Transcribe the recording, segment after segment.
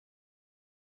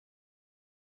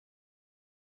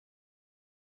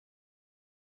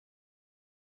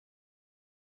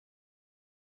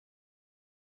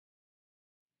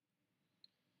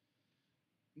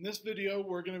In this video,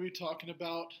 we're going to be talking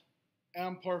about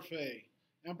imparfait.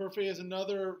 Imparfait is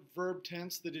another verb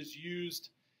tense that is used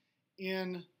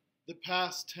in the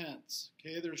past tense.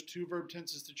 Okay, there's two verb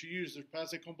tenses that you use. There's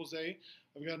passé composé.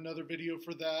 I've got another video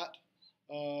for that.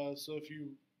 So if you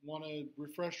want to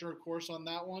refresh your course on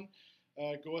that one,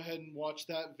 go ahead and watch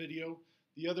that video.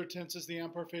 The other tense is the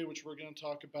imparfait, which we're going to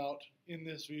talk about in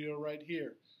this video right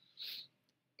here.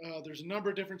 There's a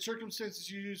number of different circumstances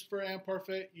you use for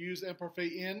imparfait. You use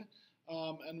imparfait in,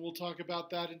 and we'll talk about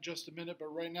that in just a minute.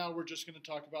 But right now, we're just going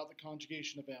to talk about the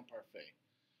conjugation of imparfait.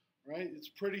 Right? It's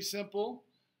pretty simple.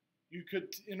 You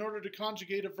could, in order to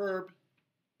conjugate a verb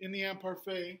in the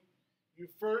imparfait, you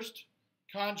first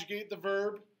conjugate the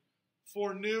verb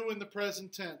for new in the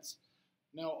present tense.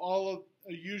 Now,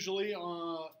 usually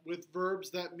with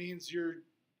verbs, that means you're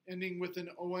ending with an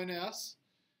ONS,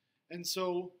 and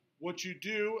so what you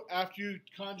do after you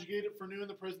conjugate it for new in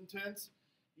the present tense,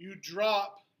 you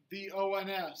drop the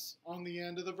ONS on the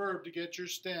end of the verb to get your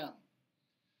stem.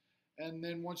 And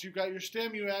then once you've got your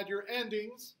stem, you add your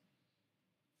endings.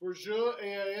 For je,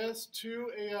 AIS, tu,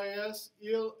 AIS,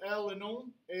 il, elle, et non,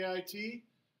 AIT,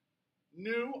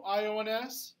 nous,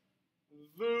 IONS,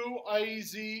 vous,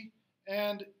 IEZ,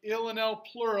 and il and elle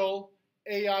plural,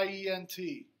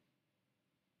 AIENT.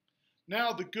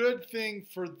 Now the good thing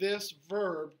for this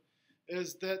verb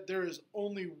is that there is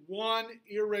only one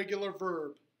irregular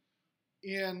verb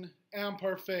in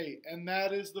imparfait, and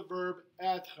that is the verb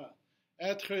être.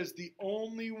 Être is the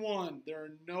only one. There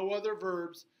are no other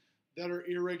verbs that are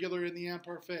irregular in the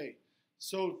imparfait.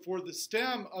 So for the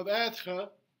stem of être,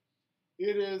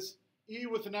 it is E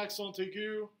with an accent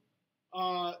aigu,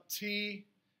 T,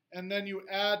 and then you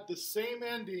add the same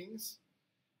endings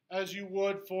as you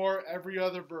would for every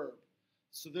other verb.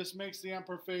 So this makes the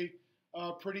imparfait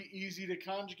pretty easy to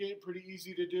conjugate, pretty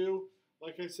easy to do.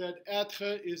 Like I said,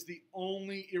 être is the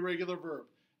only irregular verb.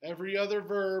 Every other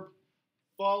verb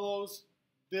follows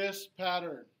this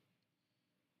pattern.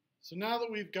 So now that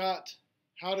we've got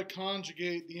how to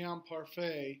conjugate the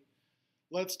imparfait,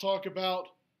 let's talk about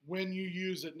when you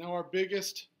use it. Now, our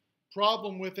biggest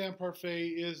problem with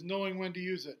imparfait is knowing when to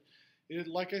use it.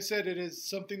 Like I said, it is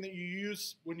something that you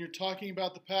use when you're talking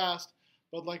about the past,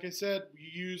 but like I said,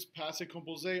 you use passé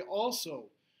composé also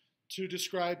to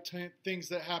describe things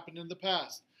that happened in the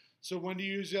past. So when do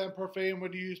you use imparfait and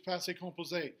when do you use passé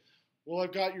composé? Well,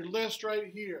 I've got your list right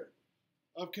here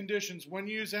of conditions when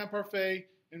you use imparfait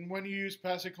and when you use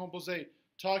passé composé,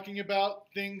 talking about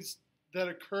things that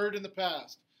occurred in the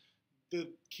past. The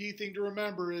key thing to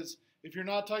remember is if you're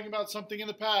not talking about something in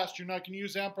the past, you're not going to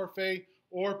use imparfait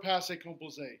or passé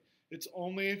composé. It's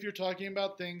only if you're talking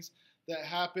about things that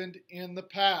happened in the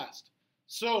past.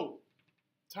 So,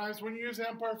 times when you use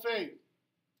imparfait,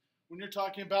 when you're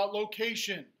talking about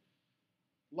location,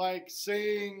 like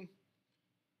saying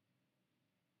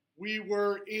we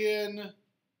were in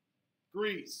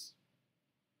Greece.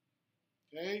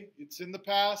 Okay, it's in the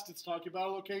past, it's talking about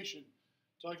a location.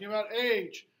 Talking about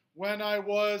age, when I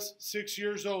was 6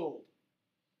 years old.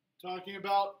 Talking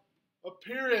about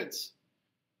appearance,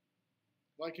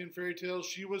 like in fairy tales,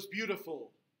 she was beautiful.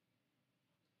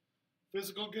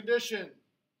 Physical condition,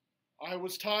 I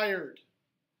was tired.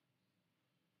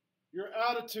 Your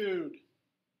attitude,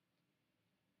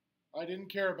 I didn't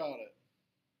care about it.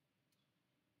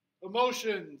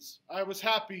 Emotions, I was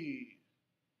happy.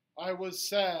 I was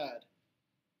sad.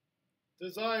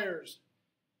 Desires,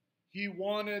 he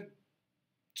wanted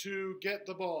to get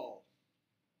the ball.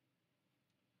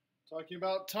 Talking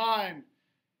about time,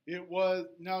 it was,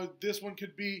 now this one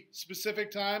could be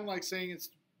specific time, like saying it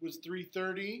was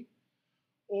 3:30,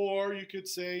 or you could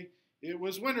say it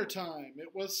was wintertime,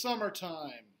 it was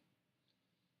summertime.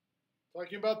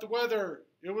 Talking about the weather,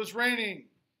 it was raining.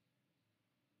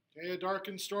 Okay, a dark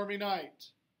and stormy night.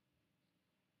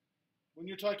 When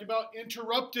you're talking about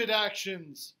interrupted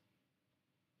actions,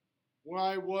 when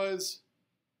I was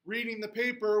reading the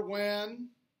paper when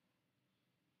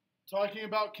talking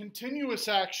about continuous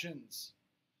actions,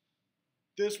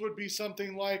 this would be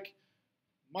something like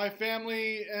my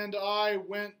family and I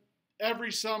went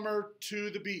every summer to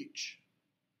the beach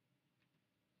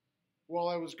while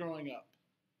I was growing up.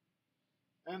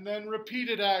 And then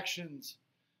repeated actions,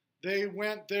 they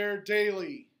went there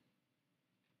daily.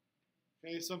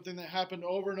 Okay, something that happened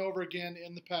over and over again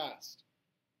in the past.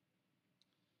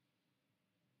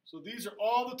 So these are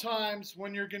all the times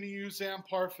when you're going to use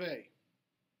imparfait.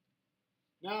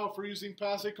 Now, if we're using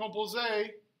passé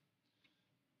composé,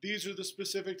 these are the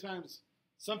specific times.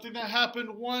 Something that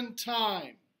happened one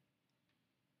time.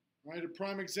 Right? A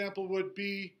prime example would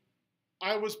be,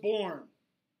 I was born.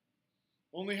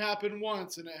 Only happened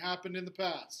once, and it happened in the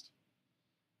past.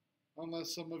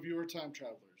 unless some of you are time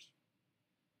travelers.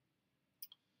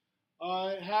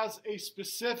 It has a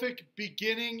specific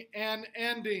beginning and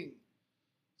ending.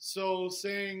 So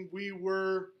saying we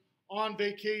were on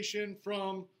vacation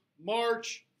from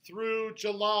March through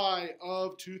July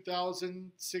of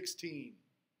 2016.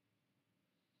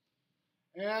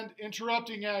 And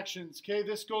interrupting actions. Okay,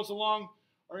 this goes along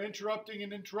our interrupting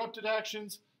and interrupted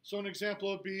actions. So an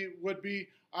example would be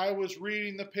I was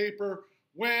reading the paper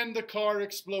when the car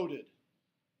exploded.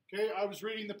 Okay, I was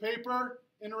reading the paper,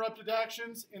 interrupted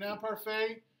actions in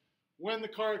Imparfait. When the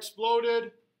car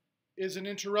exploded is an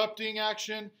interrupting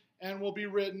action and will be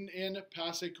written in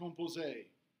passé composé.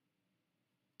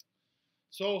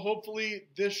 So hopefully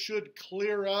this should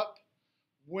clear up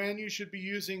when you should be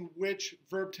using which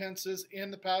verb tenses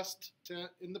in the past.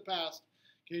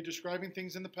 Okay, describing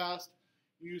things in the past.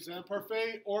 You use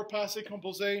imparfait or passé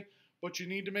composé, but you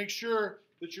need to make sure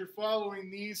that you're following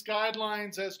these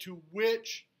guidelines as to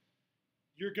which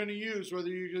you're going to use, whether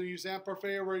you're going to use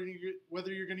imparfait or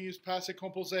whether you're going to use passé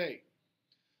composé.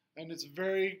 And it's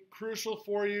very crucial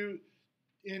for you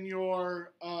in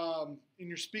your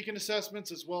speaking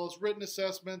assessments as well as written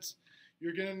assessments.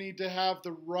 You're going to need to have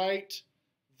the right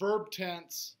verb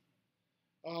tense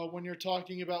when you're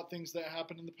talking about things that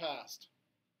happened in the past.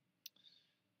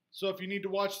 So if you need to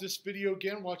watch this video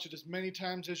again, watch it as many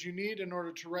times as you need in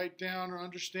order to write down or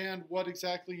understand what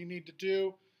exactly you need to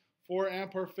do for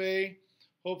imparfait.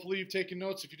 Hopefully you've taken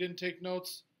notes. If you didn't take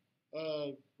notes,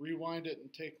 rewind it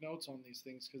and take notes on these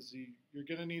things, because you're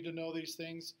going to need to know these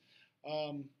things.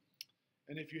 And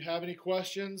if you have any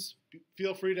questions,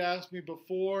 feel free to ask me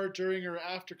before, during, or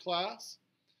after class,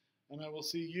 and I will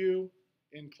see you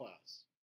in class.